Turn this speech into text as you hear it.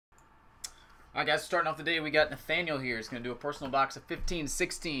Alright guys, starting off the day, we got Nathaniel here. He's going to do a personal box of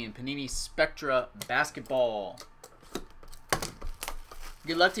 15-16 Panini Spectra basketball.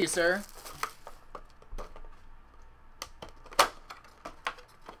 Good luck to you, sir.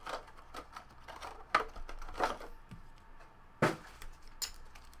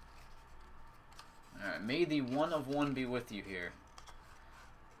 Alright, may the one of one be with you here.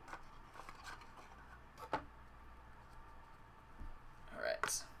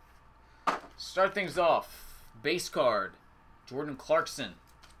 Alright. Start things off. Base card, Jordan Clarkson.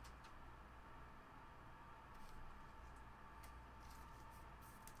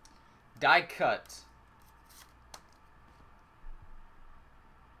 Die cut,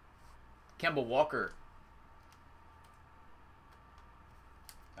 Kemba Walker.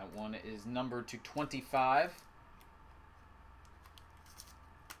 That one is numbered to 25.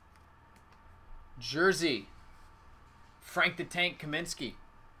 Jersey, Frank the Tank Kaminsky.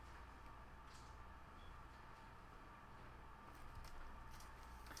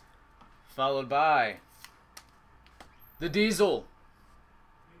 Followed by the Diesel,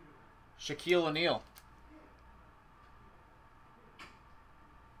 Shaquille O'Neal.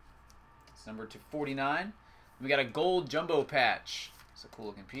 It's numbered to 49. We got a gold jumbo patch. It's a cool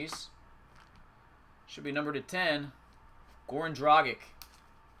looking piece. Should be numbered to 10. Goran Dragic,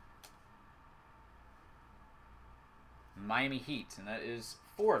 Miami Heat, and that is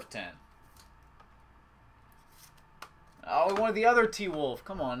 4 of 10. Oh, we wanted the other T-Wolf.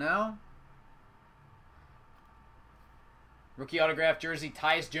 Come on now. Rookie autograph jersey,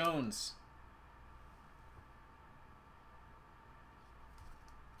 Tyus Jones.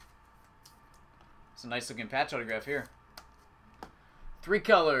 It's a nice looking patch autograph here. 3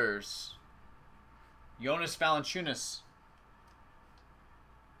 colors. Jonas Valanciunas.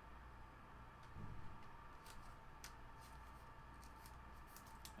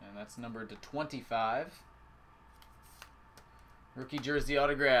 And that's numbered to 25. Rookie jersey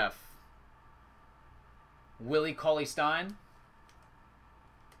autograph, Willie Cauley-Stein.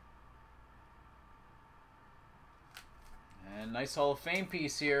 And nice Hall of Fame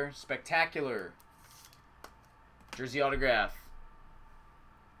piece here. Spectacular. Jersey autograph,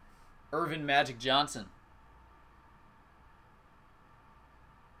 Irvin Magic Johnson.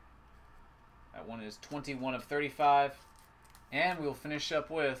 That one is 21 of 35. And we'll finish up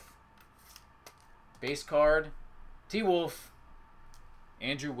with base card, T-Wolf,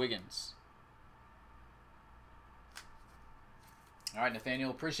 Andrew Wiggins. All right,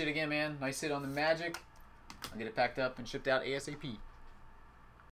 Nathaniel, appreciate it again, man. Nice hit on the Magic. I'll get it packed up and shipped out ASAP.